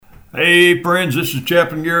Hey friends, this is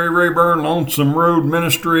Chaplain Gary Rayburn, Lonesome Road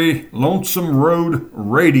Ministry, Lonesome Road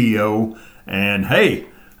Radio. And hey,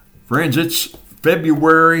 friends, it's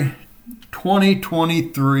February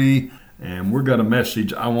 2023, and we've got a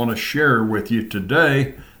message I want to share with you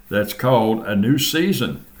today that's called A New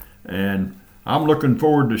Season. And I'm looking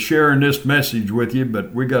forward to sharing this message with you,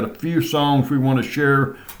 but we got a few songs we want to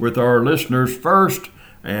share with our listeners first.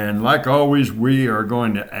 And like always, we are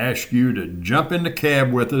going to ask you to jump in the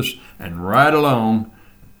cab with us and ride along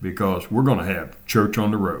because we're going to have church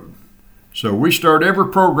on the road. So we start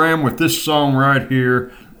every program with this song right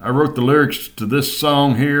here. I wrote the lyrics to this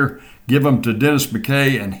song here, give them to Dennis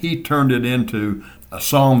McKay, and he turned it into a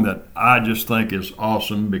song that I just think is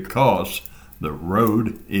awesome because the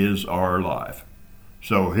road is our life.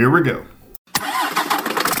 So here we go.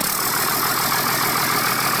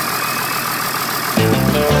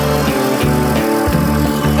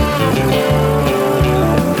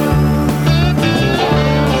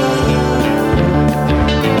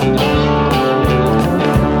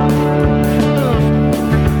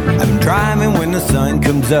 Sun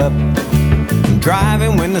comes up, I'm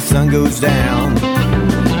driving when the sun goes down.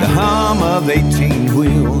 The hum of 18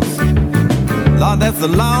 wheels, Lord, that's the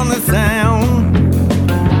lonely sound.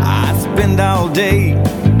 I spend all day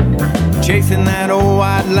chasing that old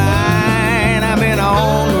white line. I've been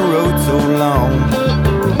on the road so long,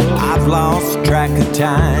 I've lost track of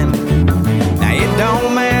time. Now it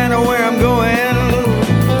don't matter where I'm going,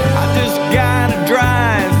 I just gotta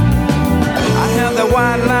drive. I have the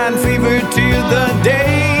white line fever till the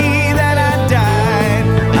day that I died.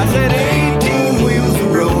 I said 18 wheels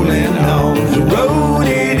rolling on the road,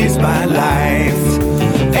 it is my life.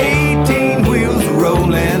 18 wheels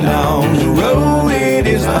rolling on the road, it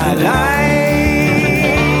is my life.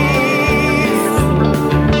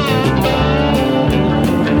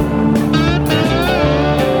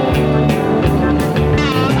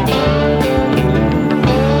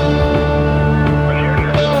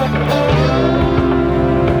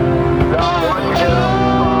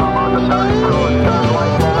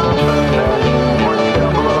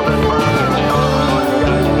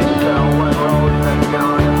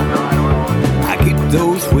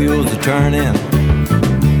 Turning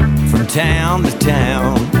from town to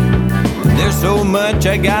town, there's so much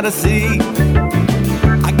I gotta see.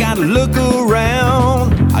 I gotta look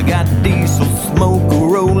around. I got diesel smoke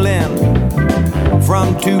rolling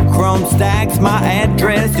from 2 chrome stacks. My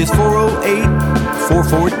address is 408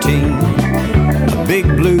 414, a big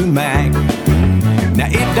blue Mac. Now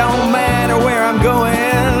it don't matter where I'm going,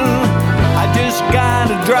 I just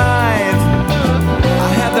gotta drive.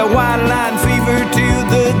 I have the white line fever till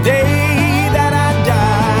the day that I die.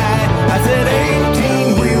 I said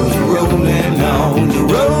 18 wheels rolling on the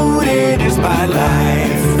road, it is my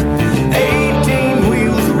life. 18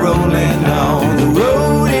 wheels rolling on the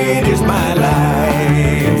road, it is my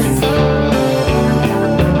life.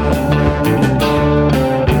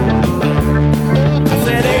 I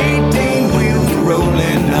said 18 wheels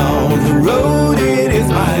rolling on the road, it is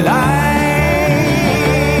my life.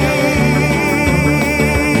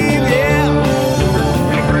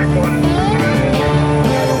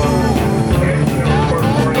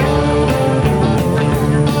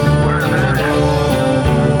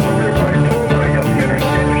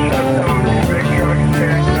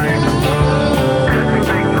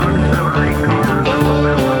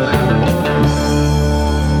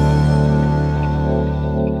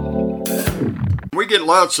 We get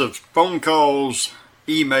lots of phone calls,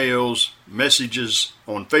 emails, messages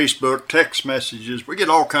on Facebook, text messages. We get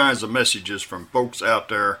all kinds of messages from folks out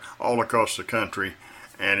there all across the country.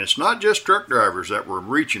 And it's not just truck drivers that we're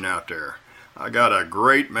reaching out there. I got a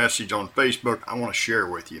great message on Facebook I want to share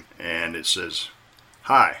with you. And it says,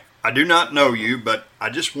 "Hi, I do not know you, but I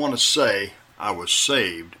just want to say I was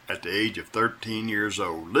saved at the age of 13 years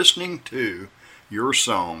old listening to your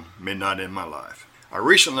song, Midnight in My Life. I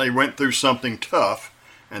recently went through something tough,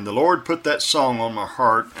 and the Lord put that song on my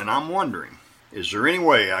heart, and I'm wondering, is there any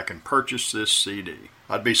way I can purchase this CD?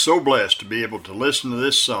 I'd be so blessed to be able to listen to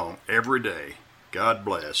this song every day. God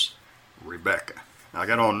bless, Rebecca." Now, I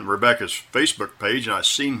got on Rebecca's Facebook page, and I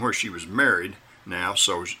seen where she was married now,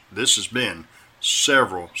 so this has been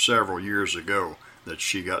several years ago that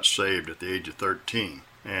she got saved at the age of 13.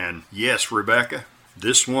 And yes, Rebecca,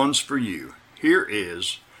 this one's for you. Here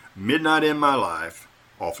is Midnight in My Life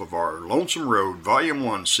off of our Lonesome Road Volume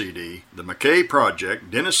 1 CD, The McKay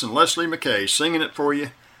Project, Dennis and Leslie McKay singing it for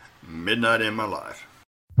you, Midnight in My Life.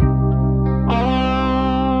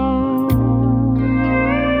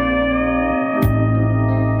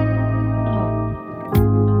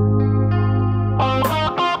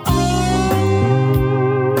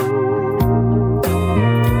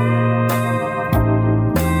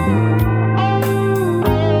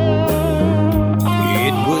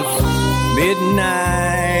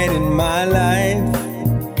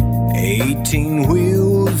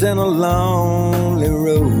 a lonely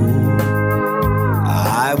road.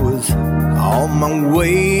 I was on my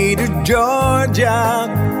way to Georgia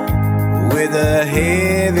with a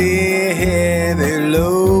heavy, heavy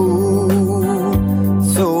load.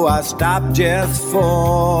 So I stopped just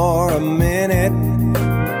for a minute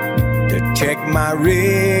to check my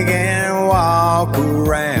rig and walk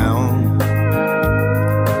around.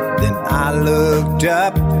 Then I looked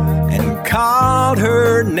up and called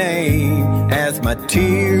her name as my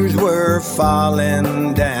tears were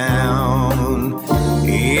falling down.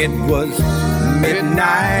 It was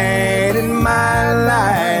midnight in my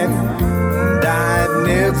life, and I'd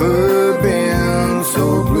never been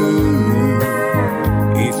so blue.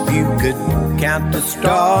 If you could count the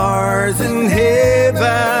stars in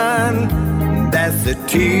heaven, that's the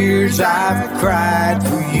tears I've cried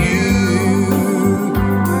for you.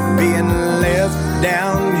 Being left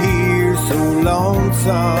down here so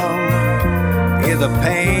lonesome is a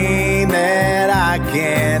pain that I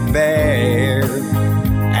can't bear.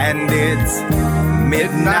 And it's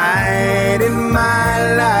midnight in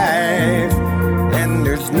my life, and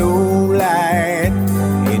there's no light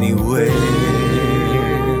anywhere.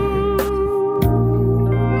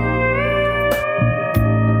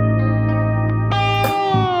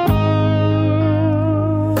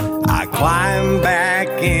 I climbed back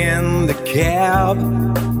in the cab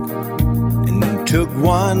and took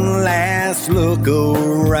one last look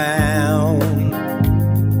around.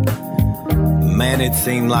 Man, it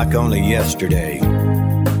seemed like only yesterday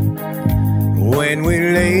when we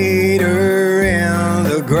laid her in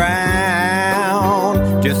the ground.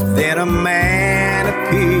 Just then a man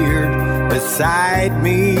appeared beside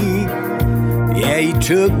me. Yeah, he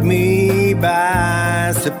took me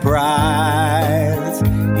by surprise.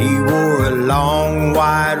 He wore a long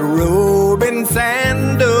white robe and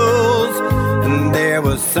sandals, and there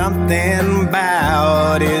was something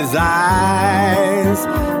about his eyes.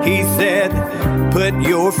 He said, "Put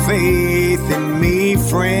your faith in me,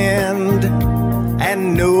 friend,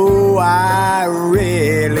 and know I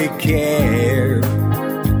really care.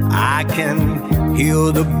 I can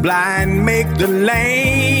heal the blind, make the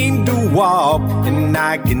lame to walk, and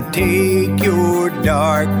I can take your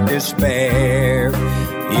dark despair."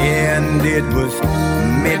 Yeah, and it was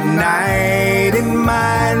midnight in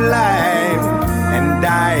my life, and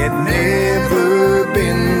I had never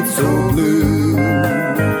been so blue.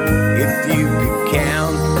 If you could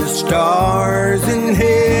count the stars in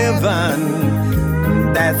heaven,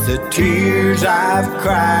 that's the tears I've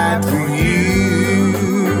cried for you.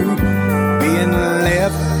 Being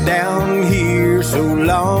left down here so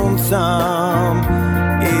lonesome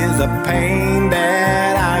is a pain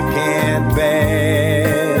that I can't bear.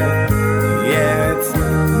 Yeah, it's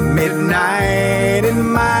midnight in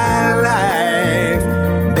my life,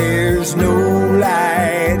 there's no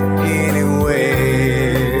light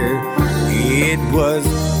anywhere. It was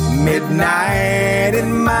midnight in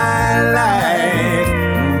my life,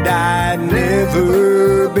 and I'd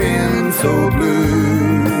never been so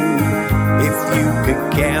blue. If you could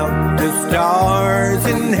count the stars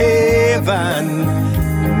in heaven,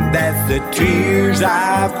 that's the tears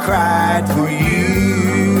I've cried for you.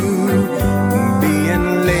 Being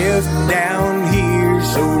left down here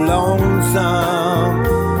so lonesome,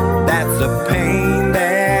 that's a pain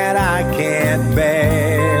that I can't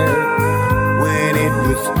bear. When it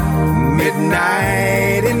was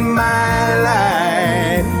midnight in my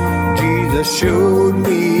life, Jesus showed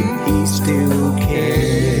me he still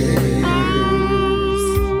cares.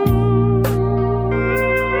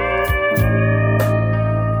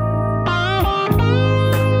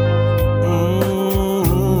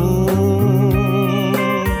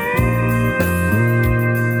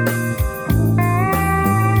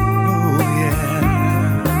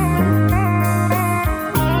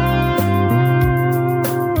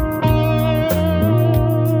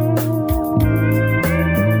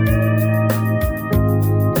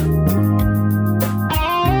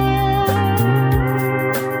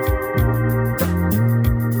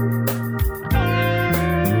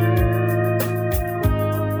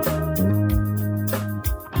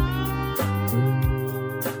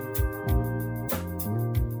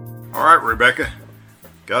 Rebecca,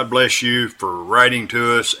 God bless you for writing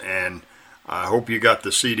to us, and I hope you got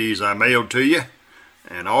the CDs I mailed to you.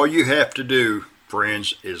 And all you have to do,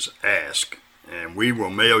 friends, is ask, and we will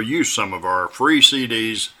mail you some of our free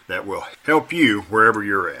CDs that will help you wherever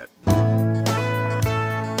you're at.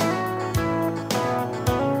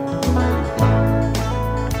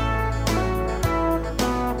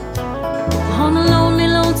 On a lonely,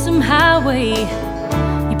 lonesome highway,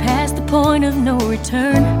 you passed the point of no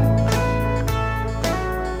return.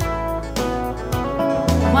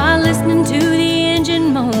 while listening to the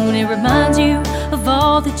engine moan, it reminds you of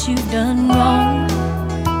all that you've done wrong.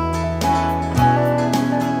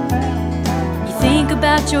 You think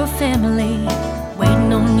about your family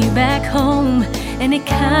waiting on you back home, and it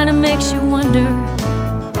kinda makes you wonder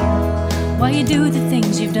why you do the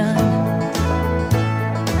things you've done.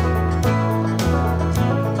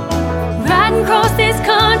 Riding across this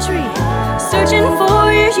country, searching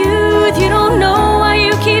for your youth. You don't know why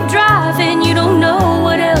you keep driving, you don't know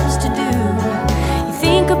what else to do. You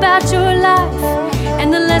think about your life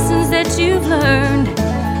and the lessons that you've learned.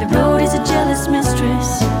 The road is a jealous mistress,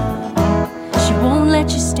 she won't let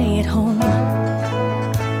you stay at home.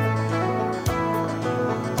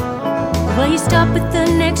 Well, you stop at the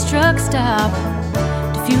next truck stop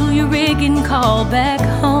to fuel your rig and call back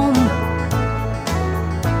home.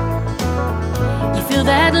 You feel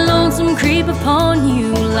that lonesome creep upon you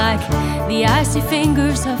like the icy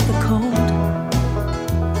fingers of the cold.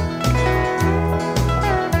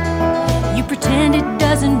 You pretend it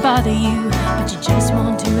doesn't bother you, but you just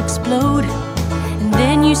want to explode. And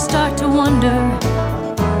then you start to wonder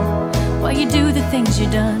why you do the things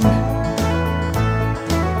you've done.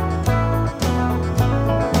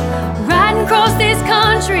 Across this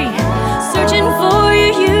country, searching for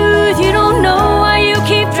your youth. You don't know why you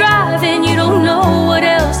keep driving, you don't know what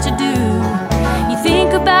else to do. You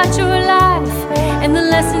think about your life and the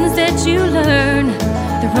lessons that you learn.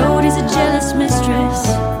 The road is a jealous mistress,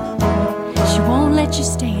 she won't let you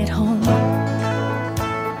stay at home.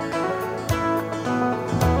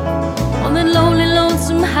 On the lonely,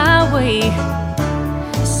 lonesome highway,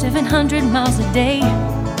 700 miles a day,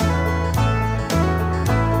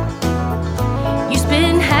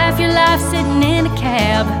 spend half your life sitting in a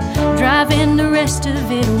cab, driving the rest of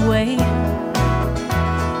it away.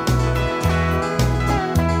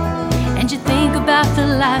 And you think about the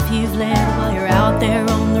life you've led while you're out there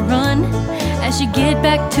on the run. As you get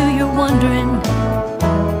back to you're wondering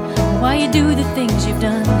why you do the things you've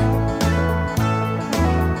done.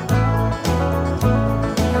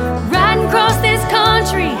 Riding across this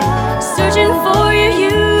country, searching for your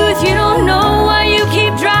youth. You don't know why you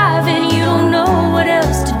keep driving, you don't know what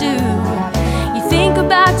else to do. You think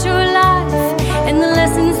about your life and the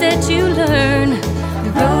lessons that you learn.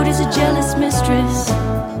 The road is a jealous mistress,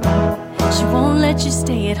 she won't let you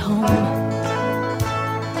stay at home.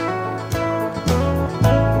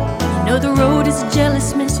 You know the road is a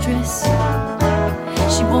jealous mistress,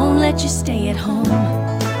 she won't let you stay at home.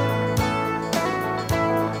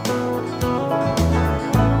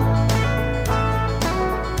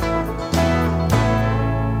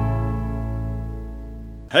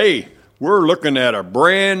 Hey, we're looking at a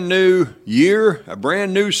brand new year, a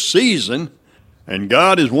brand new season, and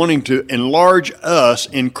God is wanting to enlarge us,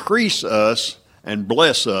 increase us, and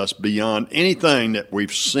bless us beyond anything that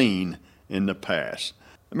we've seen in the past.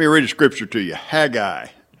 Let me read a scripture to you. Haggai,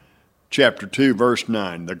 chapter 2, verse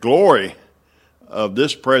 9. The glory of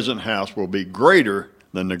this present house will be greater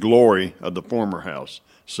than the glory of the former house,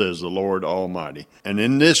 says the Lord Almighty. And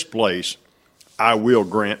in this place I will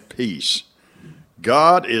grant peace.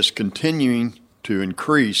 God is continuing to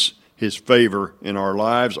increase his favor in our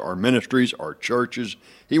lives, our ministries, our churches.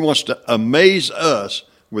 He wants to amaze us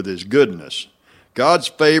with his goodness. God's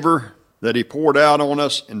favor that he poured out on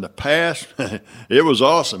us in the past, it was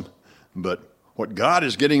awesome. But what God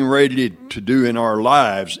is getting ready to do in our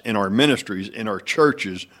lives, in our ministries, in our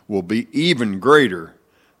churches, will be even greater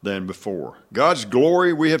than before. God's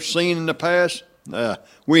glory we have seen in the past,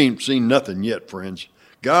 we ain't seen nothing yet, friends.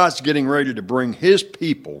 God's getting ready to bring his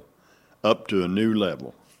people up to a new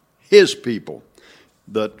level. His people.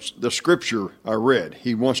 The scripture I read,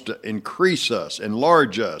 he wants to increase us,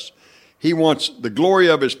 enlarge us. He wants the glory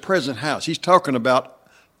of his present house. He's talking about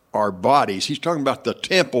our bodies. He's talking about the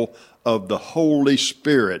temple of the Holy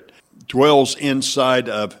Spirit dwells inside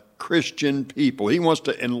of Christian people. He wants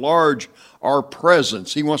to enlarge our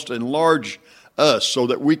presence. He wants to enlarge us so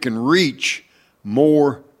that we can reach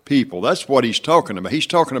more people. That's what he's talking about. He's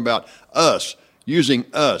talking about us, using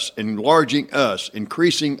us, enlarging us,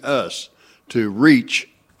 increasing us to reach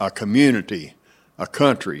a community, a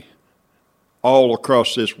country, all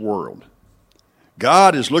across this world.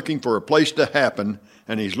 God is looking for a place to happen,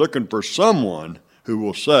 and he's looking for someone who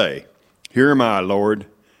will say, "Here am I, Lord,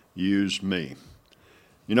 use me."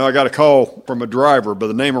 You know, I got a call from a driver by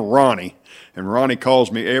the name of Ronnie, and Ronnie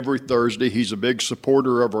calls me every Thursday. He's a big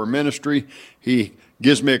supporter of our ministry. He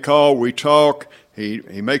gives me a call, we talk. He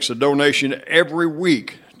makes a donation every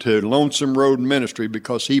week to Lonesome Road Ministry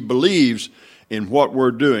because he believes in what we're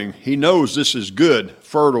doing. He knows this is good,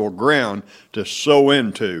 fertile ground to sow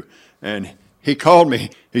into. And he called me.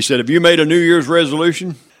 He said, "Have you made a New Year's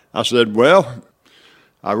resolution?" I said, well,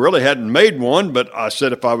 I really hadn't made one, but I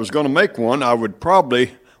said if I was going to make one, I would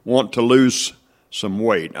probably want to lose some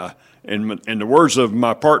weight. In the words of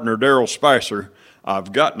my partner, Daryl Spicer,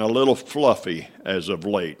 I've gotten a little fluffy as of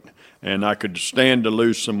late, and I could stand to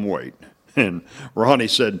lose some weight. And Ronnie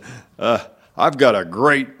said, I've got a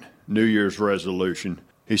great New Year's resolution.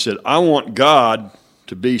 He said, I want God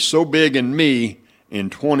to be so big in me in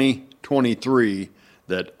 2023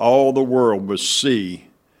 that all the world will see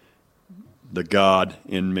the God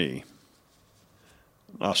in me.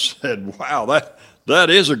 I said, wow, that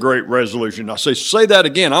is a great resolution. I say that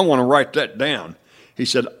again. I want to write that down. He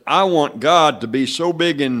said, I want God to be so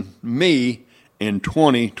big in me in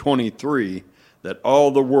 2023 that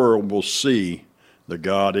all the world will see the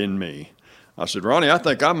God in me. I said, Ronnie, I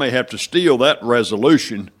think I may have to steal that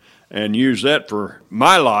resolution and use that for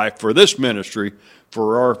my life, for this ministry,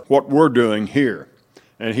 for what we're doing here.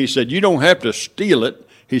 And he said, you don't have to steal it.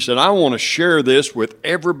 He said, I want to share this with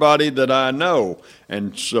everybody that I know.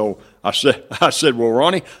 And so I said, well,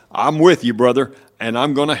 Ronnie, I'm with you, brother, and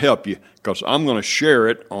I'm going to help you because I'm going to share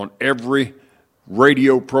it on every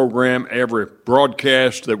radio program, every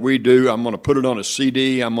broadcast that we do. I'm going to put it on a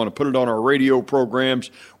CD. I'm going to put it on our radio programs.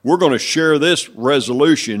 We're going to share this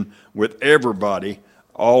resolution with everybody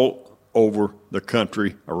all over the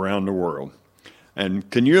country, around the world. And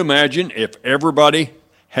can you imagine if everybody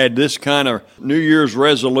had this kind of New Year's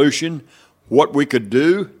resolution, what we could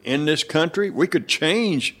do in this country? We could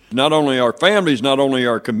change not only our families, not only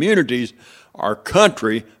our communities, our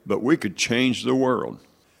country, but we could change the world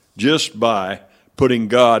just by putting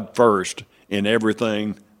God first in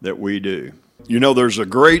everything that we do. You know, there's a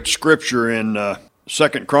great scripture in 2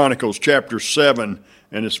 Chronicles chapter 7,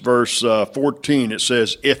 and it's verse 14. It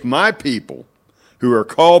says, if my people who are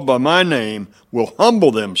called by my name will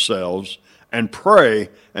humble themselves and pray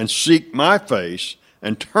and seek my face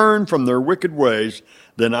and turn from their wicked ways,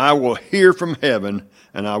 then I will hear from heaven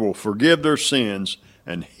and I will forgive their sins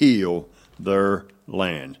and heal their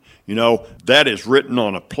land. You know, that is written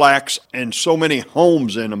on a plaques in so many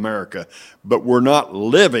homes in America, but we're not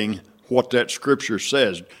living what that scripture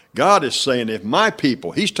says. God is saying, if my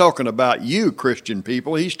people, he's talking about you, Christian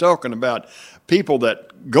people, he's talking about people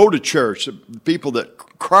that go to church, people that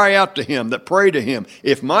cry out to him, that pray to him.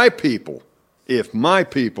 If my people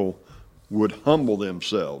would humble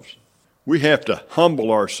themselves, we have to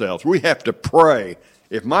humble ourselves. We have to pray.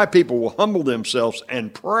 If my people will humble themselves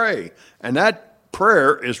and pray, and that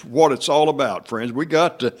prayer is what it's all about, friends. We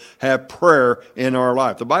got to have prayer in our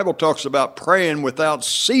life. The Bible talks about praying without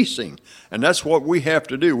ceasing, and that's what we have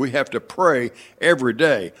to do. We have to pray every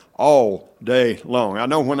day, all day long. I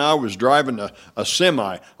know when I was driving a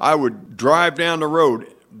semi, I would drive down the road.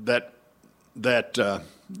 That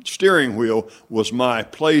steering wheel was my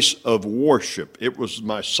place of worship. It was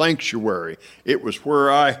my sanctuary. It was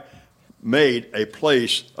where I made a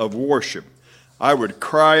place of worship. I would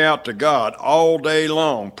cry out to God all day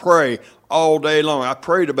long, pray all day long. I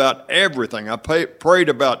prayed about everything. I prayed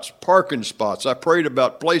about parking spots. I prayed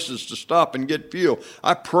about places to stop and get fuel.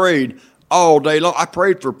 I prayed all day long. I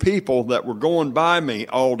prayed for people that were going by me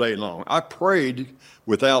all day long. I prayed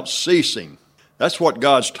without ceasing. That's what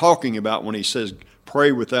God's talking about when he says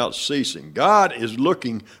pray without ceasing. God is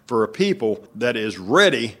looking for a people that is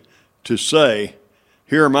ready to say,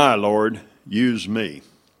 here am I, Lord, use me.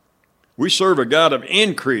 We serve a God of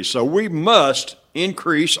increase, so we must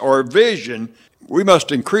increase our vision. We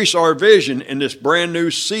must increase our vision in this brand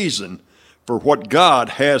new season for what God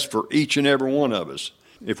has for each and every one of us.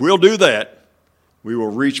 If we'll do that, we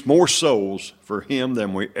will reach more souls for him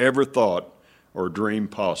than we ever thought or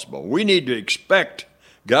dreamed possible. We need to expect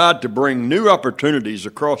God to bring new opportunities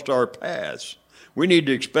across our paths. We need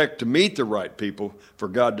to expect to meet the right people, for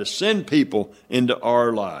God to send people into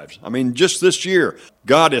our lives. I mean, just this year,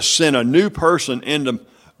 God has sent a new person into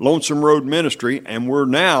Lonesome Road Ministry, and we're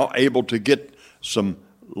now able to get some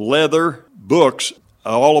leather books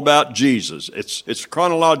all about Jesus. It's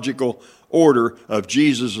chronological order of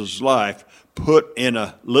Jesus' life put in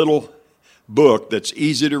a little book that's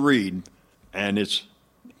easy to read, and it's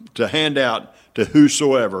to hand out to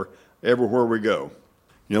whosoever, everywhere we go.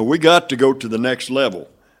 You know, we got to go to the next level.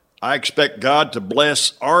 I expect God to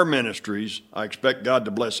bless our ministries. I expect God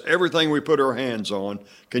to bless everything we put our hands on.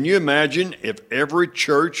 Can you imagine if every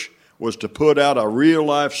church was to put out a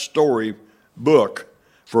real-life story book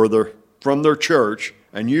from their church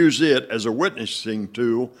and use it as a witnessing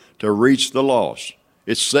tool to reach the lost?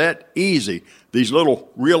 It's that easy. These little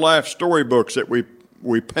real-life storybooks that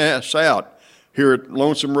we pass out here at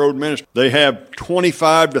Lonesome Road Ministry, they have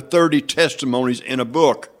 25 to 30 testimonies in a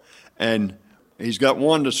book, and He's got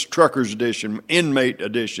one that's Truckers Edition, Inmate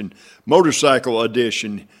Edition, Motorcycle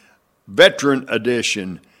Edition, Veteran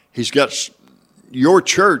Edition. He's got Your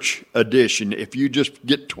Church Edition. If you just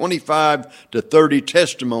get 25 to 30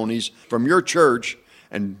 testimonies from your church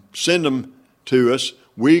and send them to us,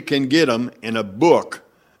 we can get them in a book,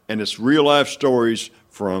 and it's real-life stories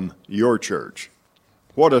from your church.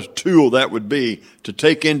 What a tool that would be to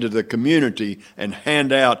take into the community and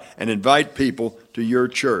hand out and invite people to your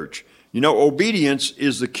church. You know, obedience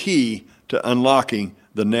is the key to unlocking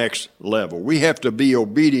the next level. We have to be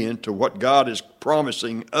obedient to what God is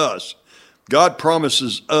promising us. God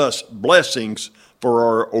promises us blessings for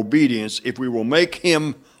our obedience if we will make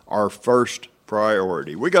Him our first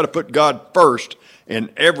priority. We got to put God first in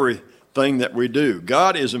everything that we do.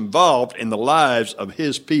 God is involved in the lives of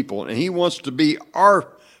His people, and He wants to be our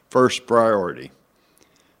first priority.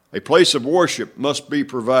 A place of worship must be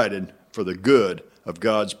provided for the good of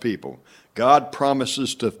God's people. God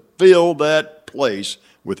promises to fill that place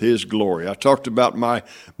with His glory. I talked about my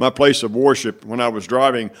place of worship when I was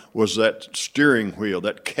driving was that steering wheel,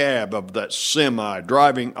 that cab of that semi,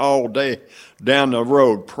 driving all day down the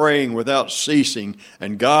road, praying without ceasing,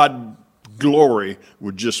 and God's glory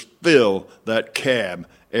would just fill that cab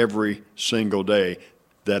every single day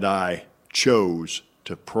that I chose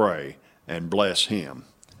to pray and bless Him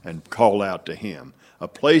and call out to Him. A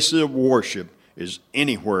place of worship is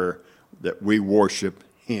anywhere that we worship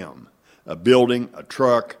Him. A building, a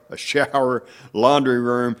truck, a shower, laundry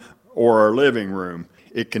room, or our living room.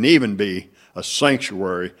 It can even be a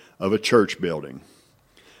sanctuary of a church building.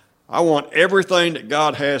 I want everything that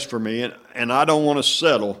God has for me, and I don't want to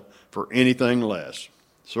settle for anything less.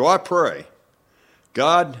 So I pray,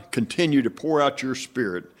 God, continue to pour out your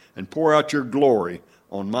Spirit and pour out your glory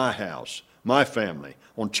on my house, my family,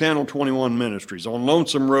 on Channel 21 Ministries, on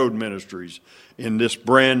Lonesome Road Ministries in this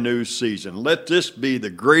brand new season. Let this be the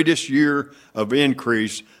greatest year of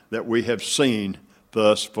increase that we have seen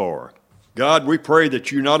thus far. God, we pray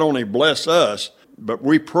that you not only bless us, but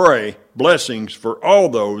we pray blessings for all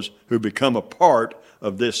those who become a part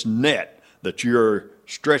of this net that you're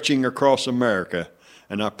stretching across America.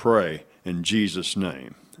 And I pray in Jesus'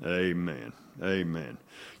 name, amen. Amen.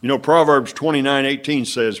 You know, Proverbs 29:18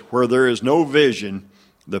 says, where there is no vision,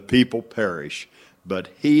 the people perish, but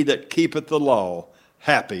he that keepeth the law,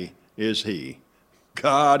 happy is he.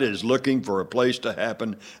 God is looking for a place to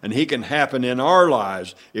happen, and he can happen in our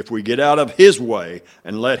lives if we get out of his way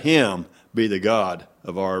and let him be the God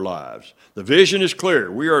of our lives. The vision is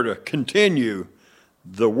clear. We are to continue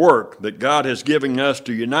the work that God has given us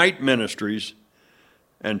to unite ministries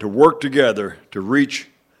and to work together to reach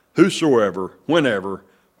whosoever, whenever,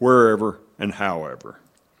 wherever, and however.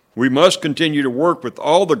 We must continue to work with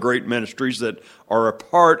all the great ministries that are a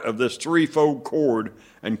part of this threefold cord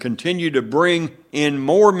and continue to bring in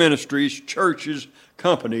more ministries, churches,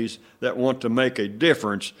 companies that want to make a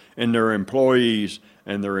difference in their employees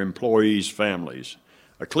and their employees' families.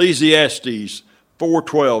 Ecclesiastes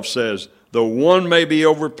 4:12 says, though one may be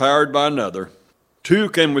overpowered by another, two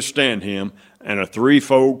can withstand him, and a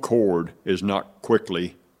threefold cord is not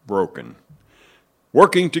quickly broken.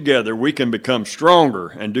 Working together, we can become stronger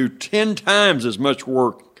and do 10 times as much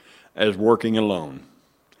work as working alone.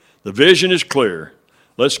 The vision is clear.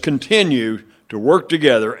 Let's continue to work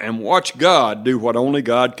together and watch God do what only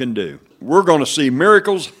God can do. We're going to see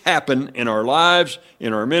miracles happen in our lives,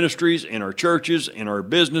 in our ministries, in our churches, in our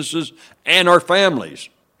businesses, and our families.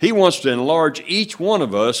 He wants to enlarge each one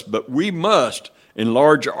of us, but we must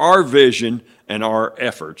enlarge our vision and our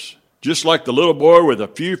efforts. Just like the little boy with a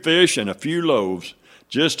few fish and a few loaves,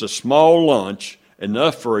 just a small lunch,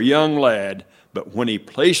 enough for a young lad, but when he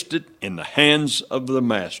placed it in the hands of the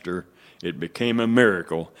master, it became a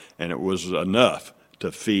miracle, and it was enough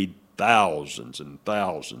to feed thousands and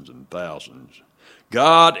thousands and thousands.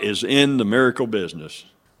 God is in the miracle business.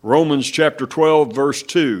 Romans chapter 12, verse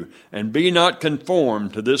 2, and be not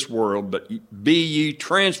conformed to this world, but be ye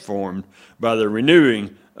transformed by the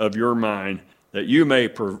renewing of your mind, that you may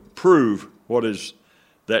prove what is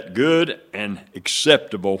that good and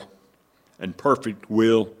acceptable and perfect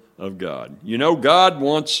will of God. You know, God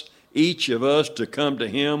wants each of us to come to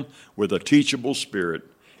him with a teachable spirit,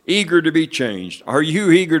 eager to be changed. Are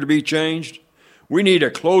you eager to be changed? We need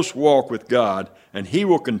a close walk with God, and he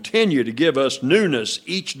will continue to give us newness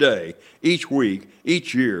each day, each week,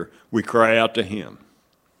 each year we cry out to him.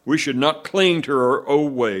 We should not cling to our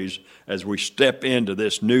old ways as we step into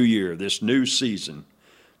this new year, this new season.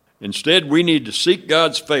 Instead, we need to seek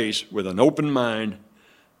God's face with an open mind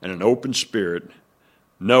and an open spirit,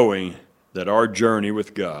 knowing that our journey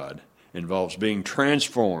with God involves being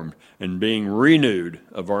transformed and being renewed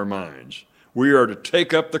of our minds. We are to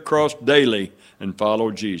take up the cross daily and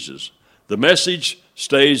follow Jesus. The message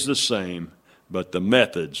stays the same, but the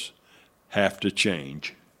methods have to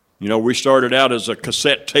change. You know, we started out as a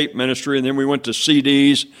cassette tape ministry, and then we went to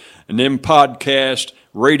CDs, and then podcast,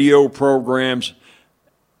 radio programs,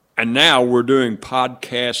 and now we're doing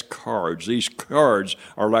podcast cards. These cards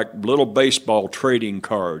are like little baseball trading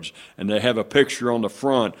cards, and they have a picture on the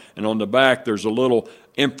front, and on the back there's a little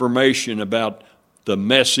information about the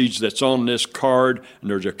message that's on this card,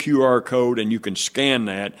 and there's a QR code, and you can scan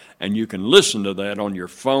that, and you can listen to that on your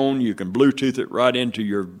phone. You can Bluetooth it right into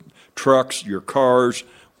your trucks, your cars,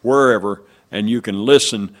 wherever, and you can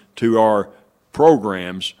listen to our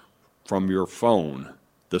programs from your phone.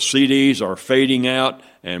 The CDs are fading out,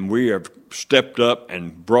 and we have stepped up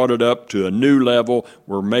and brought it up to a new level.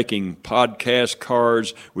 We're making podcast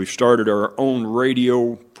cards. We've started our own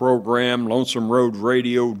radio program,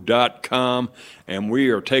 LonesomeRoadRadio.com, and we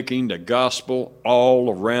are taking the gospel all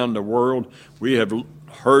around the world. We have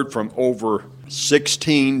heard from over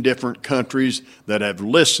 16 different countries that have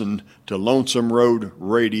listened to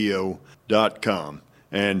LonesomeRoadRadio.com.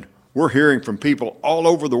 And we're hearing from people all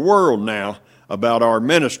over the world now about our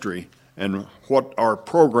ministry and what our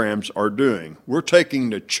programs are doing. We're taking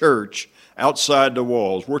the church outside the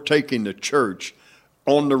walls. We're taking the church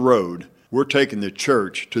on the road. We're taking the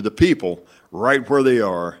church to the people right where they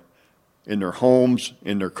are, in their homes,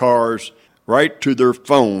 in their cars, right to their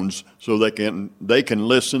phones, so they can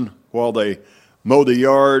listen while they mow the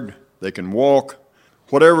yard, they can walk.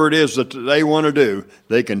 Whatever it is that they want to do,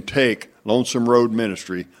 they can take Lonesome Road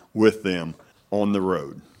Ministry with them on the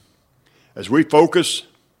road. As we focus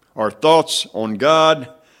our thoughts on God,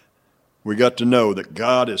 we got to know that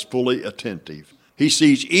God is fully attentive. He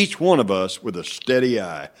sees each one of us with a steady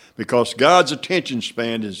eye, because God's attention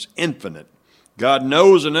span is infinite. God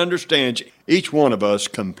knows and understands each one of us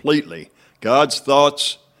completely. God's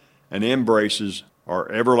thoughts and embraces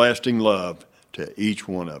are everlasting love to each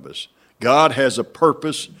one of us. God has a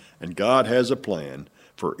purpose, and God has a plan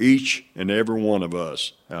for each and every one of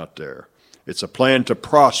us out there. It's a plan to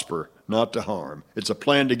prosper, not to harm. It's a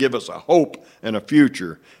plan to give us a hope and a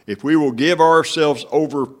future. If we will give ourselves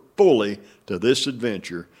over fully to this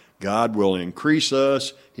adventure, God will increase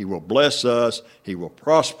us, He will bless us, He will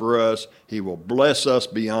prosper us, He will bless us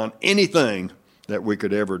beyond anything that we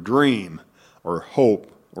could ever dream or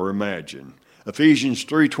hope or imagine. Ephesians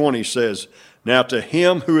 3:20 says, "Now to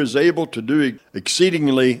Him who is able to do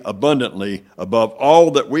exceedingly abundantly above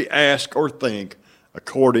all that we ask or think,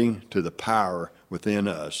 according to the power within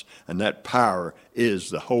us." And that power is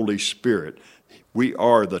the Holy Spirit. We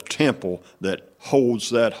are the temple that holds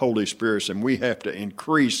that Holy Spirit, and we have to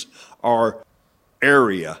increase our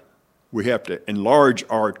area. We have to enlarge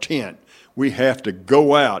our tent. We have to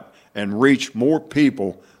go out and reach more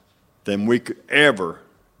people than we could ever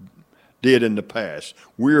did in the past.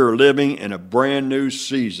 We are living in a brand new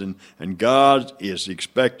season, and God is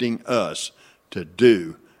expecting us to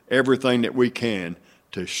do everything that we can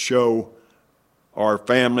to show our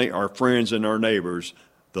family, our friends, and our neighbors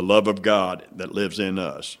the love of God that lives in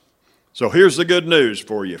us. So here's the good news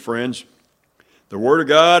for you, friends. The Word of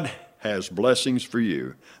God has blessings for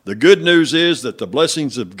you. The good news is that the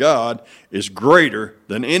blessings of God is greater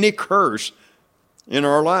than any curse in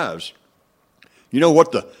our lives. You know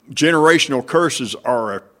what? The generational curses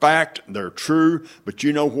are a fact. They're true. But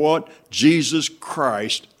you know what? Jesus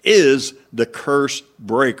Christ is the curse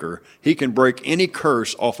breaker. He can break any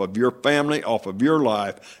curse off of your family, off of your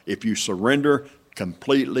life, if you surrender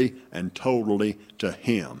completely and totally to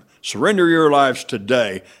Him. Surrender your lives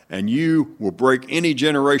today, and you will break any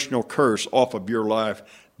generational curse off of your life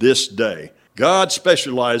this day. God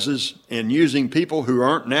specializes in using people who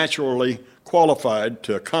aren't naturally qualified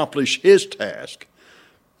to accomplish His task.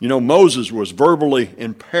 You know, Moses was verbally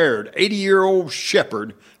impaired, 80-year-old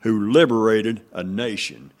shepherd who liberated a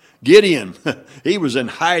nation. Gideon, he was in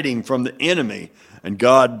hiding from the enemy, and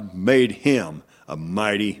God made him a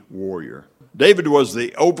mighty warrior. David was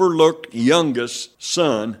the overlooked youngest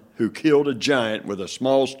son who killed a giant with a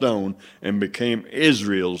small stone and became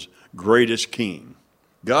Israel's greatest king.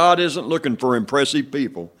 God isn't looking for impressive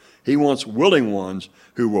people. He wants willing ones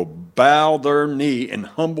who will bow their knee in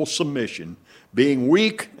humble submission. Being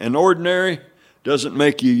weak and ordinary doesn't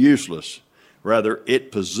make you useless. Rather,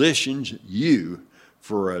 it positions you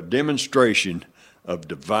for a demonstration of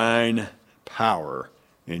divine power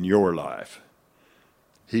in your life.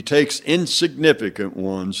 He takes insignificant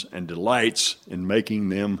ones and delights in making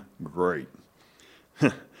them great.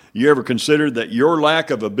 You ever considered that your lack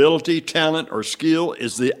of ability, talent, or skill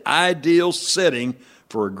is the ideal setting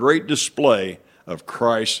for a great display of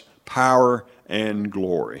Christ's power and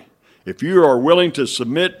glory? If you are willing to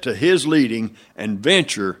submit to his leading and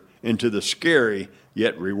venture into the scary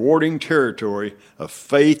yet rewarding territory of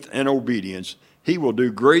faith and obedience, he will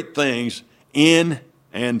do great things in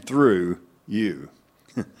and through you.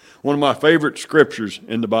 One of my favorite scriptures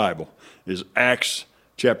in the Bible is Acts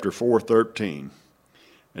chapter 4:13.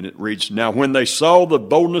 And it reads, "Now when they saw the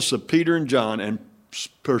boldness of Peter and John and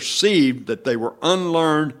perceived that they were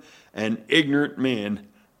unlearned and ignorant men,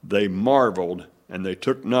 they marveled, and they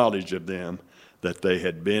took knowledge of them that they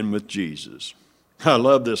had been with Jesus." I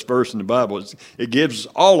love this verse in the Bible. It gives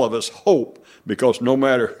all of us hope, because no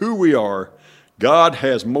matter who we are, God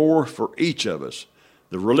has more for each of us.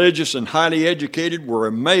 The religious and highly educated were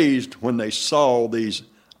amazed when they saw these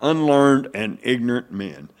unlearned and ignorant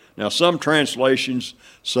men. Now, some translations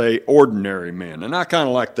say ordinary men, and I kind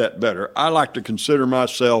of like that better. I like to consider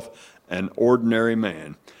myself an ordinary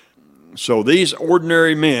man. So these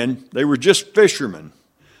ordinary men, they were just fishermen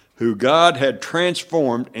who God had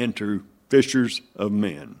transformed into fishers of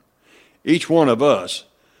men. Each one of us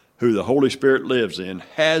who the Holy Spirit lives in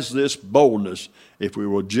has this boldness if we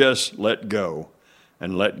will just let go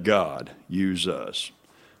and let God use us.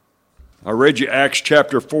 I read you Acts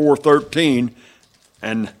chapter 4:13,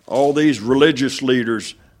 and all these religious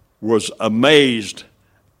leaders was amazed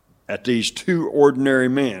at these two ordinary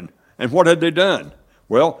men. And what had they done?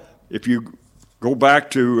 Well, if you go back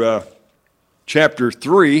to chapter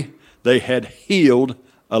 3, they had healed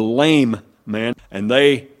a lame man, and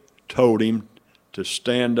they told him to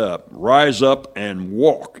stand up, rise up and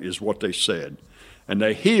walk, is what they said. And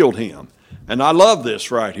they healed him. And I love this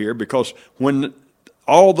right here, because when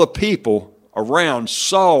all the people around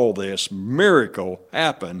saw this miracle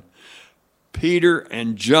happen, Peter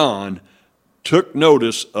and John took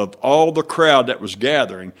notice of all the crowd that was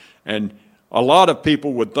gathering. And a lot of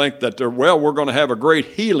people would think that we're going to have a great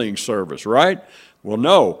healing service, right? Well,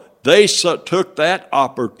 no. They took that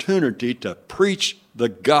opportunity to preach the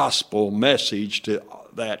gospel message to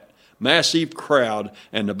that massive crowd,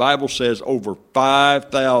 and the Bible says over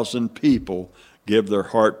 5,000 people give their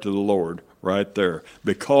heart to the Lord right there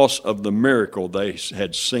because of the miracle they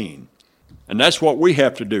had seen. And that's what we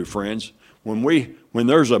have to do, friends. When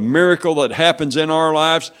there's a miracle that happens in our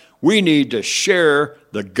lives, we need to share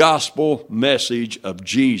the gospel message of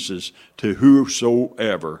Jesus to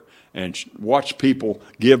whosoever, and watch people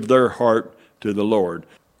give their heart to the Lord.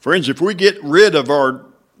 Friends, if we get rid of our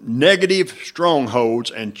negative strongholds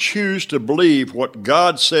and choose to believe what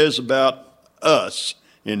God says about us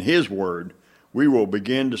in his word, we will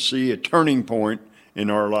begin to see a turning point in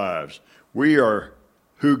our lives. We are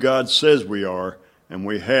who God says we are, and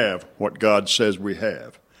we have what God says we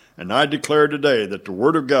have. And I declare today that the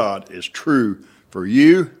word of God is true for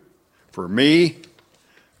you, for me,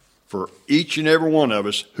 for each and every one of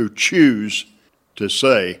us who choose to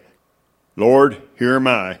say, "Lord, here am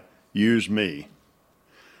I, use me."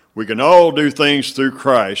 We can all do things through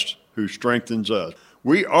Christ who strengthens us.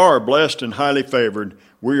 We are blessed and highly favored.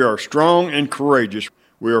 We are strong and courageous.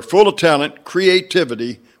 We are full of talent,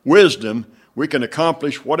 creativity, wisdom. We can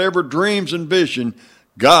accomplish whatever dreams and vision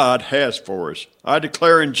God has for us. I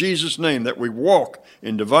declare in Jesus' name that we walk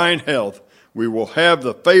in divine health. We will have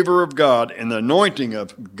the favor of God and the anointing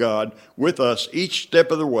of God with us each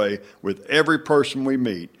step of the way with every person we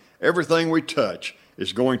meet. Everything we touch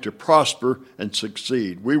is going to prosper and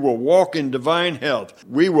succeed. We will walk in divine health.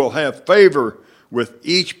 We will have favor with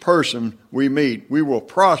each person we meet. We will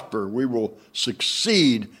prosper. We will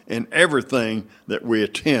succeed in everything that we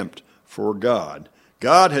attempt for God.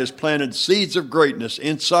 God has planted seeds of greatness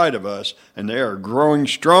inside of us, and they are growing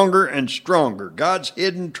stronger and stronger. God's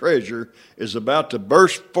hidden treasure is about to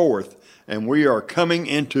burst forth, and we are coming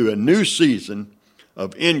into a new season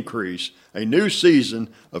of increase, a new season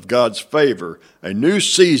of God's favor, a new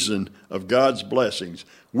season of God's blessings.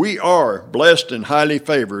 We are blessed and highly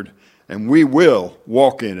favored, and we will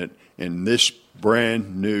walk in it in this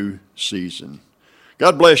brand new season.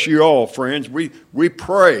 God bless you all, friends. We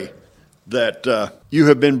pray that you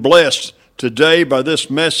have been blessed today by this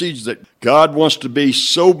message, that God wants to be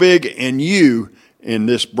so big in you in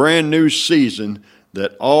this brand new season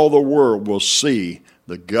that all the world will see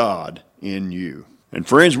the God in you. And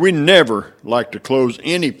friends, we never like to close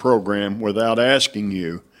any program without asking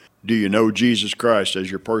you, do you know Jesus Christ as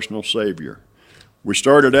your personal Savior? We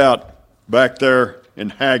started out back there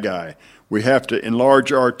in Haggai. We have to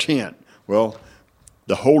enlarge our tent. Well,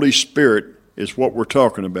 the Holy Spirit is what we're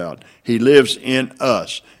talking about. He lives in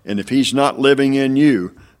us. And if he's not living in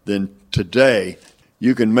you, then today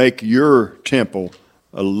you can make your temple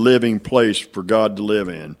a living place for God to live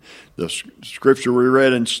in. The scripture we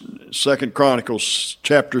read in 2 Chronicles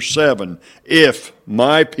chapter 7, if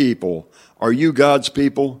my people, are you God's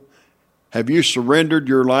people? Have you surrendered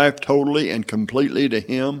your life totally and completely to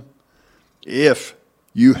Him? If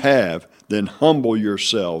you have, then humble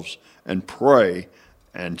yourselves and pray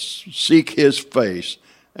and seek His face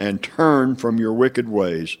and turn from your wicked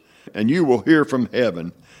ways, and you will hear from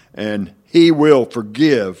heaven, and He will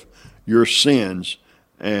forgive your sins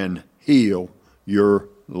and heal your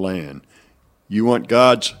land. You want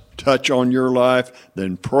God's touch on your life?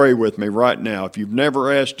 Then pray with me right now. If you've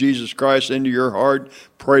never asked Jesus Christ into your heart,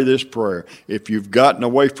 pray this prayer. If you've gotten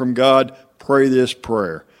away from God, pray this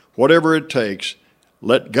prayer. Whatever it takes,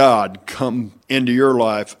 let God come into your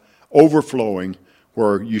life overflowing,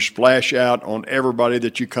 where you splash out on everybody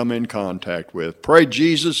that you come in contact with. Pray,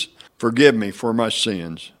 Jesus, forgive me for my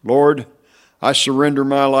sins. Lord, I surrender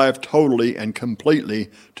my life totally and completely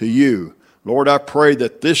to you. Lord, I pray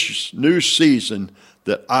that this new season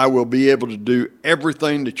that I will be able to do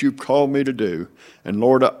everything that you've called me to do. And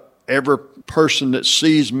Lord, every person that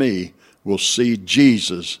sees me will see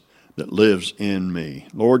Jesus that lives in me.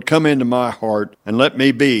 Lord, come into my heart and let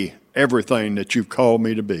me be everything that you've called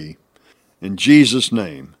me to be. In Jesus'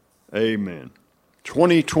 name, amen.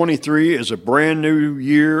 2023 is a brand new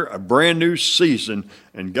year, a brand new season,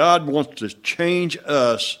 and God wants to change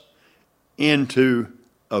us into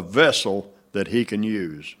a vessel that He can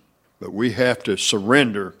use. But we have to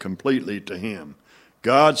surrender completely to Him.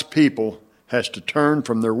 God's people has to turn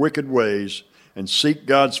from their wicked ways and seek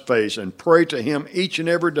God's face and pray to Him each and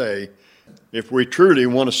every day. If we truly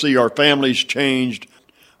want to see our families changed,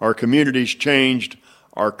 our communities changed,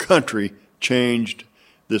 our country changed,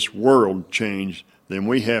 this world changed, then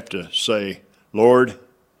we have to say, Lord,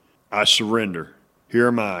 I surrender. Here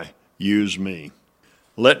am I. Use me.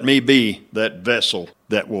 Let me be that vessel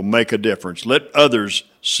that will make a difference. Let others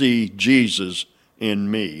see Jesus in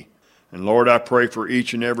me. And Lord, I pray for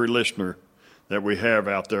each and every listener that we have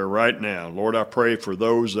out there right now. Lord, I pray for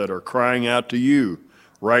those that are crying out to you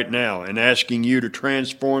right now and asking you to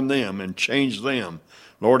transform them and change them.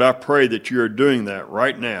 Lord, I pray that you are doing that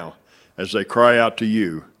right now as they cry out to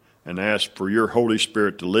you and ask for your Holy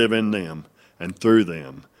Spirit to live in them and through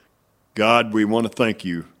them. God, we want to thank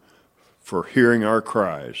you for hearing our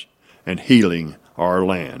cries and healing our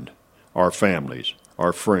land, our families,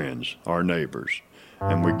 our friends, our neighbors.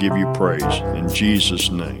 And we give you praise in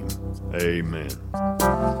Jesus' name. Amen.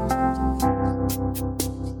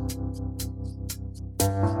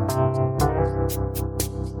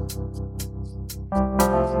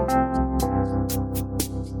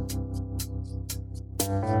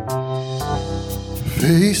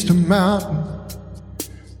 Faced a mountain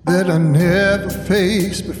that I never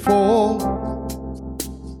faced before.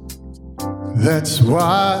 That's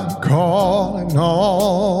why I'm calling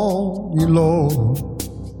on you, Lord.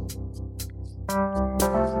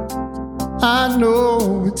 I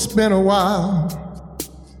know it's been a while,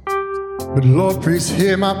 but Lord, please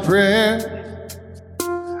hear my prayer.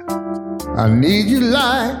 I need you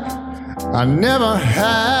like I never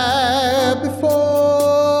had before.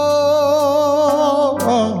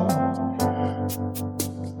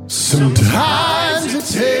 Sometimes it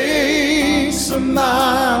takes a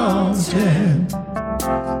mountain.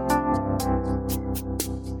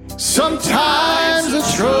 Sometimes a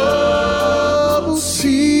troubled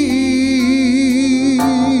sea.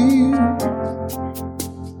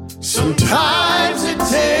 Sometimes it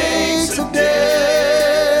takes a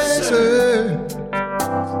desert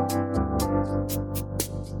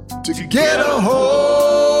to get a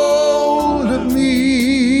hold of me.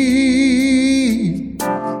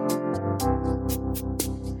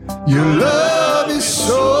 Your love is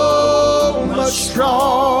so much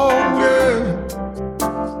stronger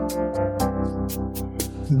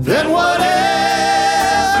than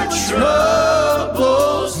whatever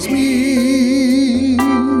troubles me.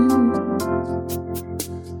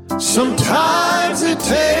 Sometimes it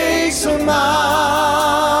takes a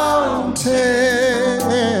mountain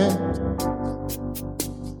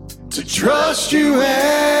to trust you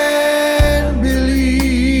and believe.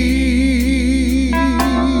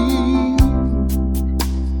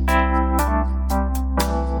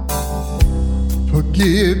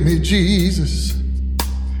 Forgive me, Jesus.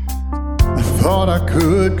 I thought I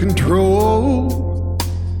could control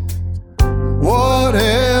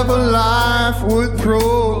whatever life would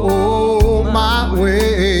throw my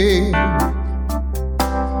way.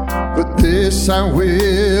 But this I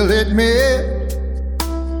will admit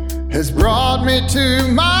has brought me to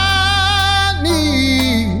my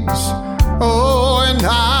knees. Oh, and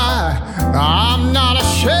I'm not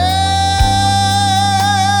ashamed.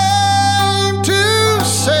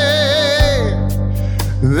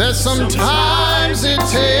 Sometimes it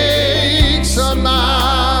takes a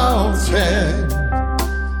mountain,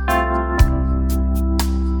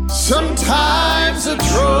 sometimes a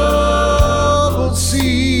troubled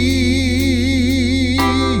sea,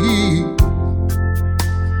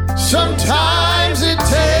 sometimes it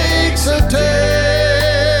takes a desert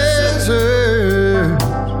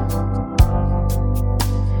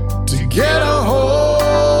to get a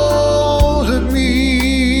hold of me.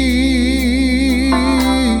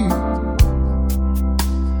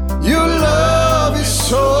 Your love is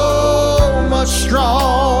so much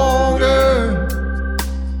stronger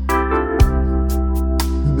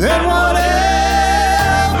than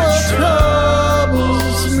whatever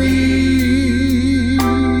troubles me.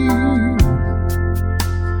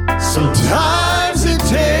 Sometimes it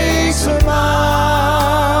takes a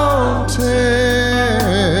mountain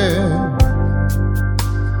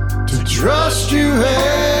to trust you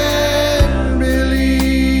and believe.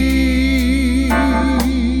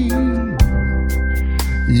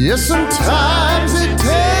 Yes, sometimes it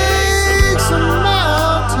takes a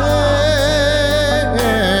mountain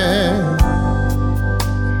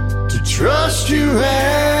to trust you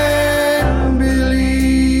and believe.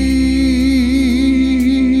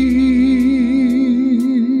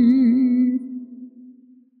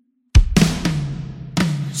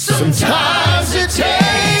 Sometimes it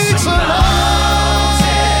takes a mountain,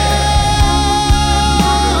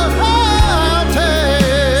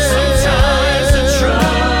 sometimes a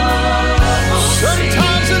troubled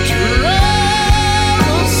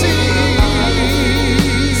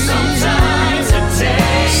sea, sometimes it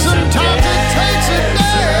takes a desert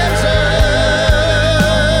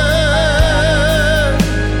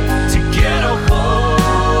to get a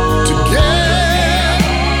hold, to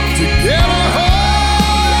get a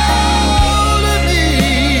hold of me.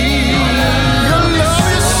 Your love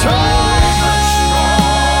is so much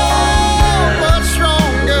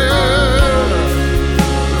stronger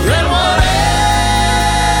than whatever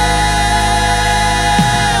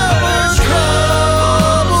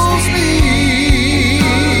troubles me.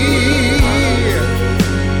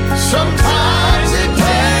 Sometimes it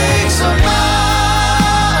takes a mountain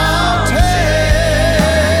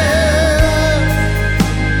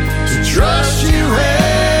to trust you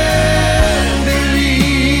and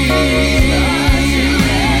believe.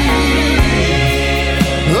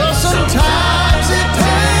 Oh, sometimes it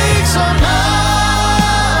takes a mountain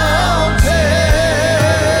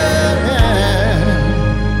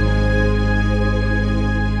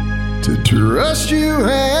to trust you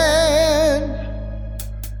and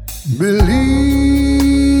believe.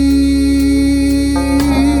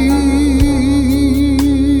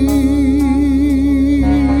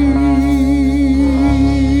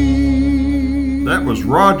 That was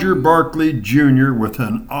Roger Barkley Jr. with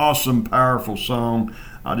an awesome, powerful song.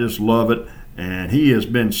 I just love it. And he has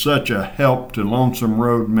been such a help to Lonesome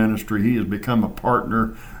Road Ministry. He has become a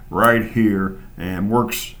partner right here and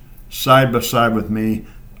works side by side with me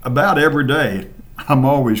about every day. I'm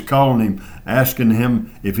always calling him, asking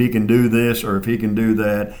him if he can do this or if he can do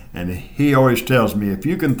that. And he always tells me, if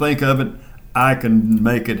you can think of it, I can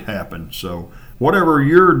make it happen. So whatever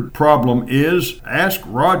your problem is, ask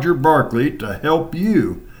Roger Barkley to help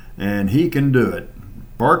you, and he can do it.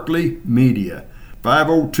 Barkley Media,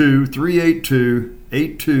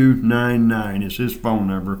 502-382-8299 is his phone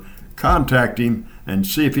number. Contact him and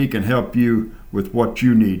see if he can help you with what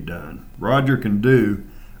you need done. Roger can do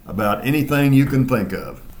about anything you can think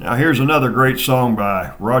of. Now here's another great song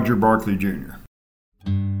by Roger Barkley Jr.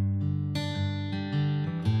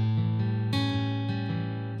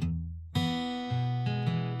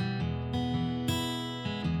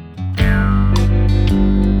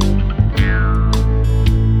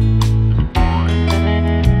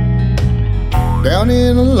 Down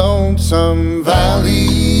in a lonesome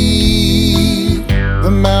valley, the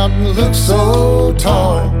mountain looks so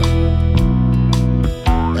tall.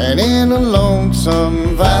 And in a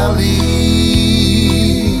lonesome valley,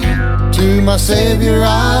 to my Savior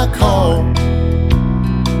I call.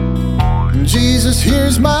 And Jesus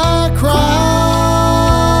hears my cry.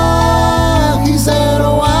 He's there to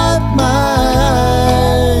wipe my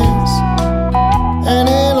eyes. And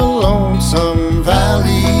in a lonesome valley,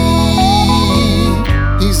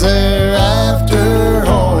 He's there after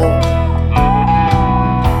all.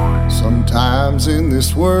 Sometimes in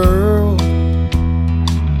this world,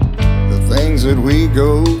 the things that we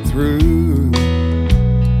go through,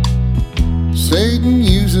 Satan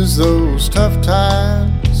uses those tough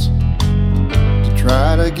times to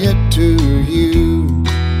try to get to you.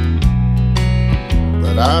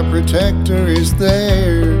 But our protector is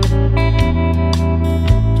there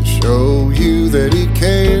to show you you that He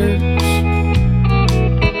cares.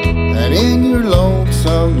 And in your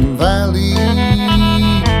lonesome valley,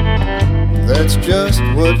 that's just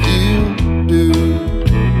what you do.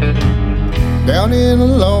 Down in a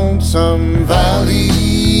lonesome valley,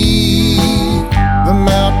 the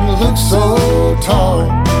mountain looks so tall.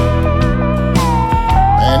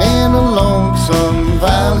 And in a lonesome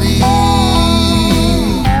valley,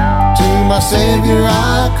 to my Savior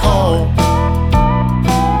I call.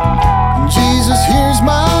 Jesus hears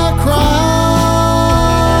my cry.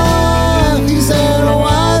 He's there to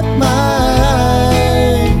wipe my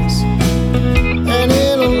eyes. And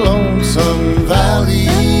in a lonesome valley,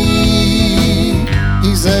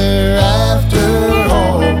 He's there after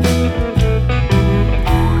all.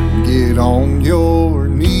 Get on your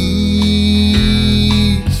knees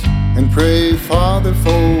and pray, Father,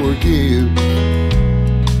 forgive.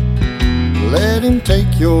 Let Him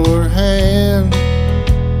take your hand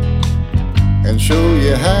and show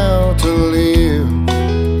you how to live.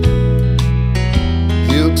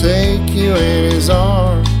 He'll take you in His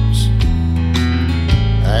arms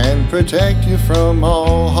and protect you from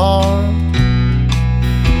all harm.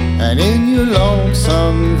 And in your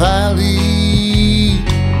lonesome valley,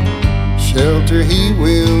 shelter He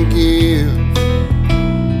will give.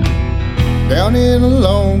 Down in a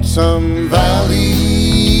lonesome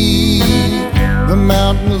valley, the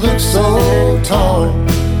mountain looks so tall.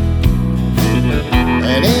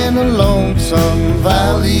 And in a lonesome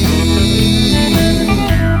valley,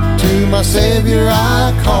 to my Savior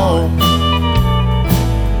I call.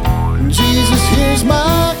 And Jesus hears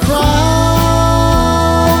my cry.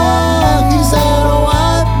 He's there to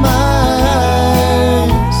wipe my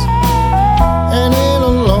eyes. And in a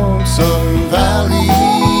lonesome valley,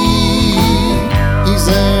 He's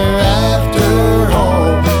there after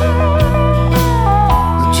all.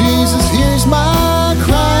 Jesus hears my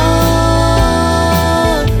cry.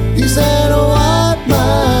 He's there to wipe my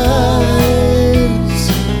eyes.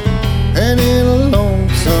 And in a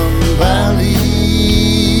lonesome valley,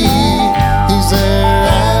 He's there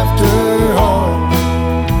after all.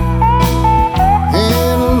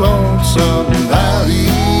 In a lonesome valley,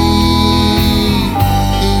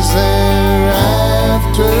 He's there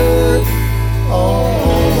after all.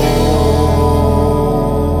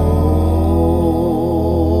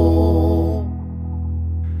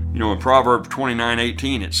 You know, in Proverbs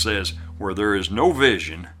 29:18 it says, where there is no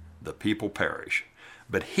vision, the people perish.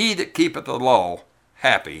 But he that keepeth the law,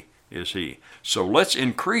 happy is he. So let's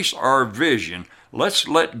increase our vision. Let's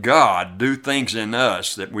let God do things in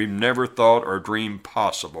us that we've never thought or dreamed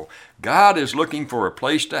possible. God is looking for a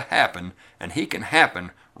place to happen, and He can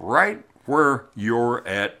happen right where you're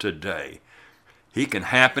at today. He can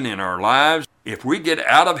happen in our lives if we get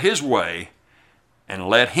out of His way and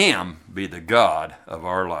let Him be the God of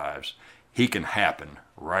our lives. He can happen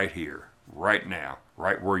right here, right now,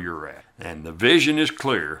 right where you're at. And the vision is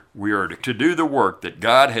clear. We are to do the work that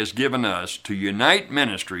God has given us to unite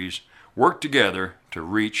ministries, work together to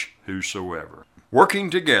reach whosoever. Working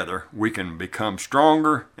together, we can become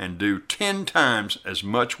stronger and do 10 times as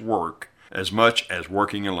much work as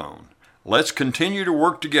working alone. Let's continue to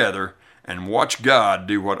work together and watch God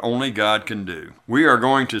do what only God can do. We are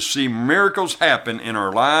going to see miracles happen in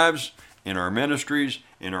our lives, in our ministries,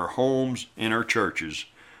 in our homes, in our churches,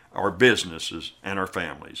 our businesses, and our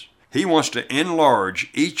families. He wants to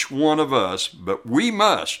enlarge each one of us, but we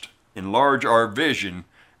must enlarge our vision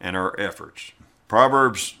and our efforts.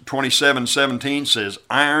 Proverbs 27:17 says,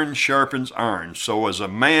 iron sharpens iron, so as a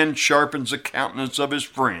man sharpens the countenance of his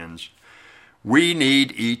friends. We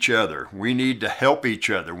need each other. We need to help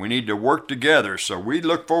each other. We need to work together. So we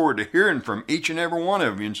look forward to hearing from each and every one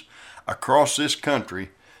of you across this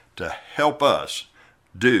country to help us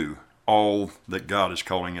do all that God is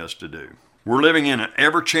calling us to do. We're living in an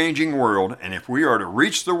ever-changing world, and if we are to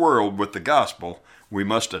reach the world with the gospel, we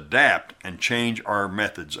must adapt and change our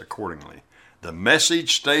methods accordingly. The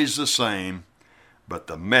message stays the same, but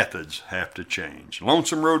the methods have to change.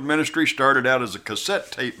 Lonesome Road Ministry started out as a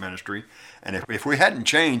cassette tape ministry, and if we hadn't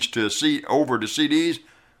changed over to CDs,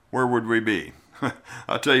 where would we be?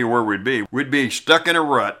 I'll tell you where we'd be. We'd be stuck in a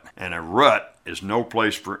rut, and a rut is no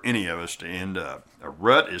place for any of us to end up. A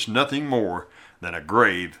rut is nothing more than a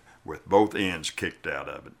grave with both ends kicked out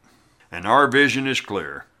of it. And our vision is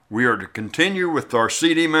clear. We are to continue with our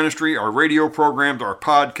CD ministry, our radio programs, our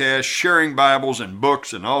podcasts, sharing Bibles and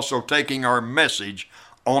books, and also taking our message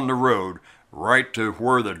on the road right to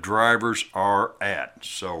where the drivers are at.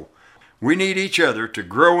 So we need each other to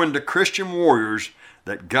grow into Christian warriors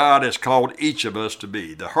that God has called each of us to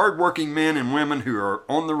be. The hardworking men and women who are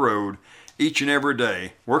on the road each and every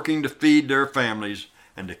day, working to feed their families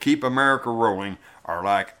and to keep America rolling are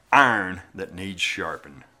like iron that needs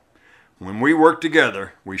sharpened. When we work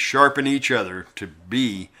together, we sharpen each other to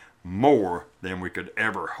be more than we could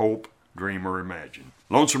ever hope, dream, or imagine.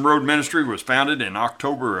 Lonesome Road Ministry was founded in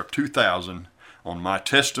October of 2000 on my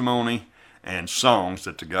testimony and songs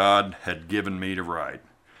that the God had given me to write.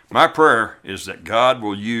 My prayer is that God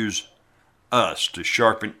will use us to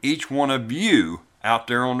sharpen each one of you out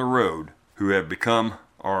there on the road who have become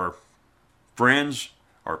our friends,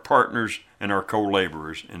 our partners, and our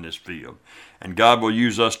co-laborers in this field. And God will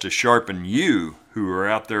use us to sharpen you who are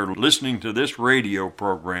out there listening to this radio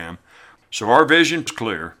program. So our vision's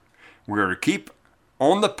clear. We are to keep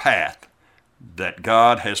on the path that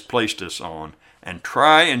God has placed us on and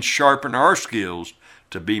try and sharpen our skills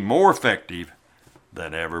to be more effective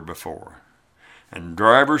than ever before. And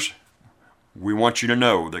drivers, we want you to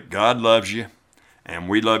know that God loves you, and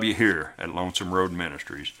we love you here at Lonesome Road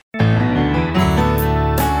Ministries.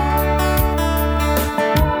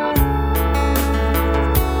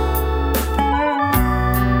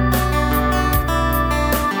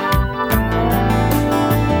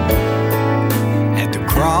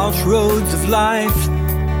 Crossroads of life,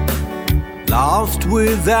 lost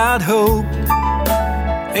without hope,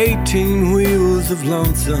 18 wheels of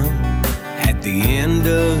lonesome at the end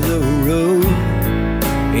of the road.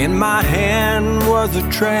 In my hand was a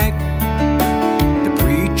tract the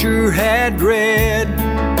preacher had read,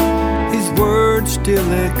 his words still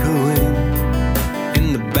echoing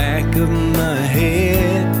in the back of my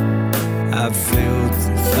head. I felt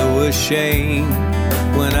so ashamed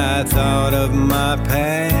when I thought of my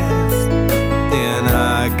past. Then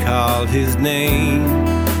I called his name.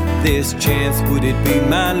 This chance, would it be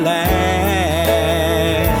my last?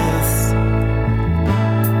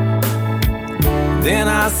 Then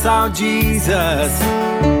I saw Jesus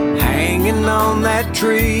hanging on that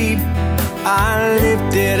tree. I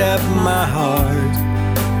lifted up my heart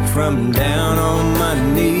from down on my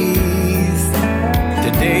knees.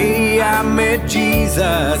 Today I met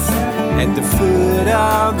Jesus at the foot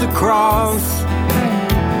of the cross,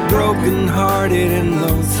 broken hearted and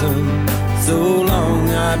lonesome. So long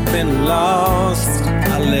I'd been lost.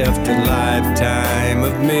 I left a lifetime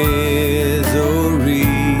of misery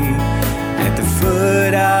at the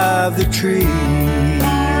foot of the tree.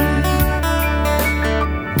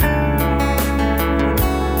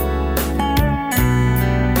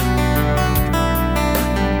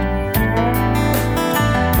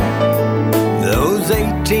 Those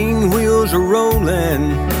 18 wheels are rolling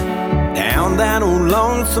down that old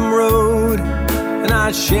lonesome road, and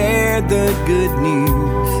I shared the good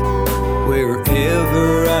news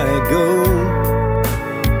wherever I go.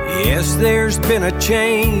 Yes, there's been a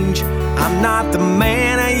change. I'm not the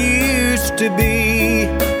man I used to be,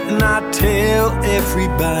 and I tell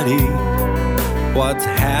everybody what's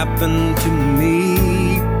happened to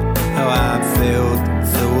me. How I felt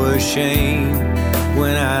so ashamed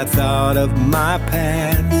when I thought of my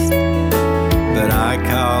past, but I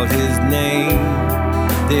called his name.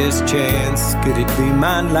 This chance, could it be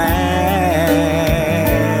my last?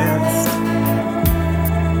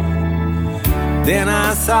 Then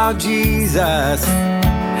I saw Jesus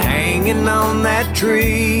hanging on that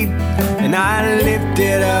tree, and I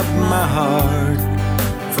lifted up my heart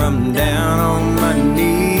from down on my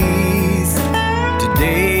knees.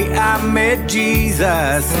 Today I met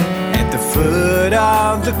Jesus at the foot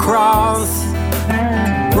of the cross,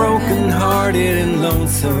 broken hearted and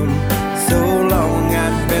lonesome. So long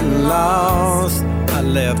I'd been lost. I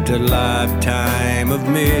left a lifetime of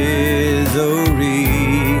misery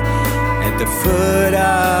at the foot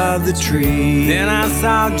of the tree. Then I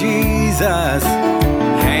saw Jesus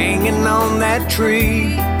hanging on that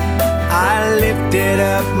tree. I lifted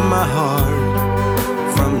up my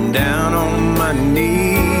heart from down on my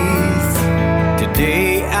knees.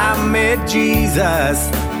 Today I met Jesus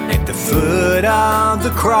at the foot of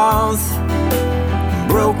the cross,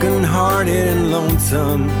 broken hearted and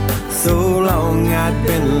lonesome. So long I'd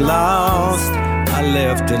been lost. I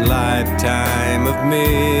left a lifetime of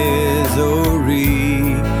misery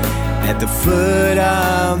at the foot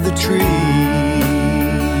of the tree.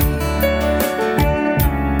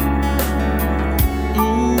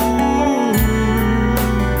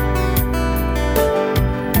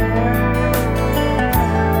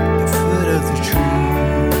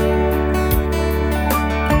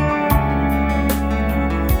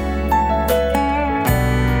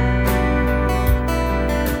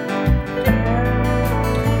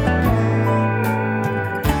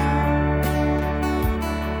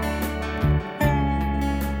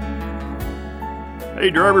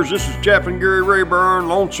 Hey drivers, this is Chaplain Gary Rayburn,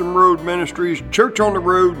 Lonesome Road Ministries, Church on the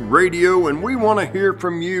Road Radio, and we want to hear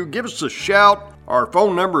from you. Give us a shout. Our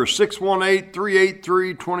phone number is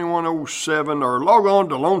 618-383-2107 or log on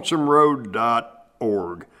to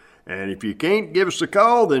lonesomeroad.org. And if you can't give us a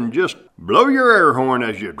call, then just blow your air horn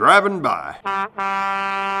as you're driving by.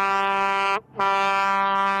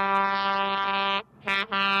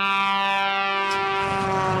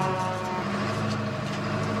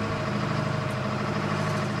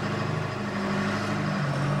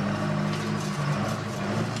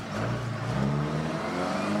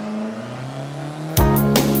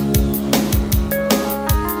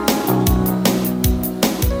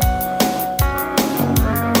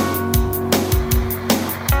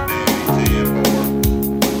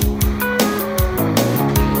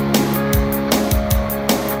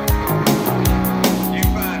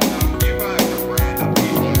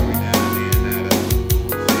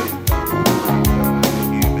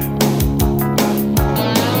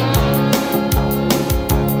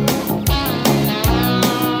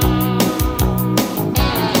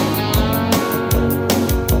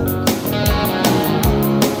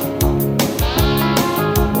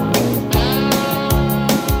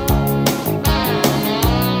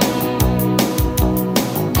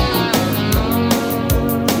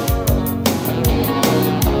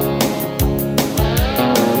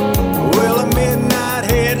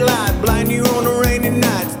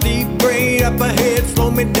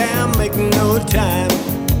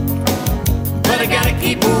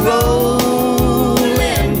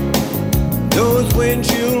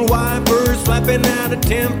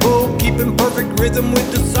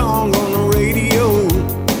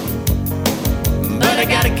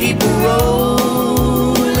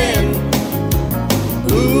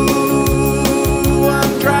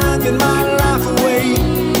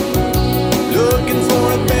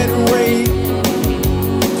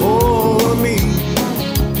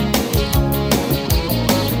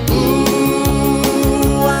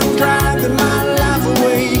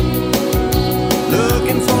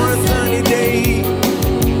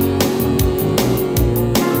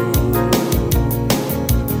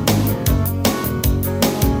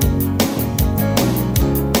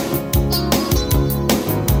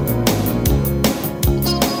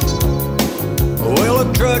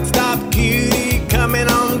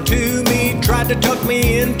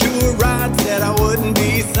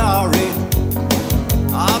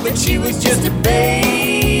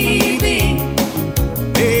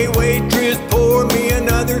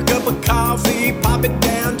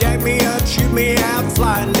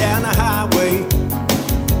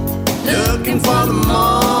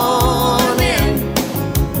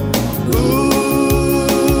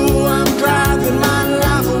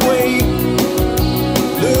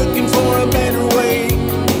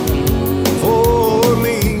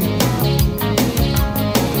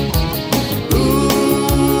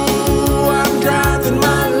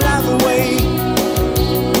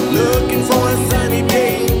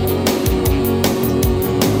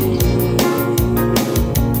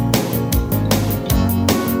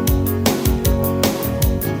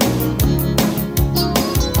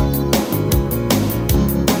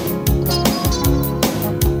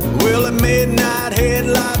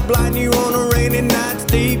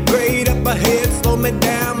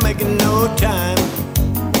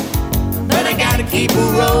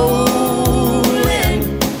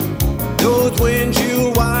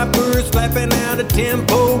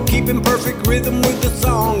 Tempo, keeping perfect rhythm with the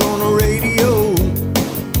song on the radio.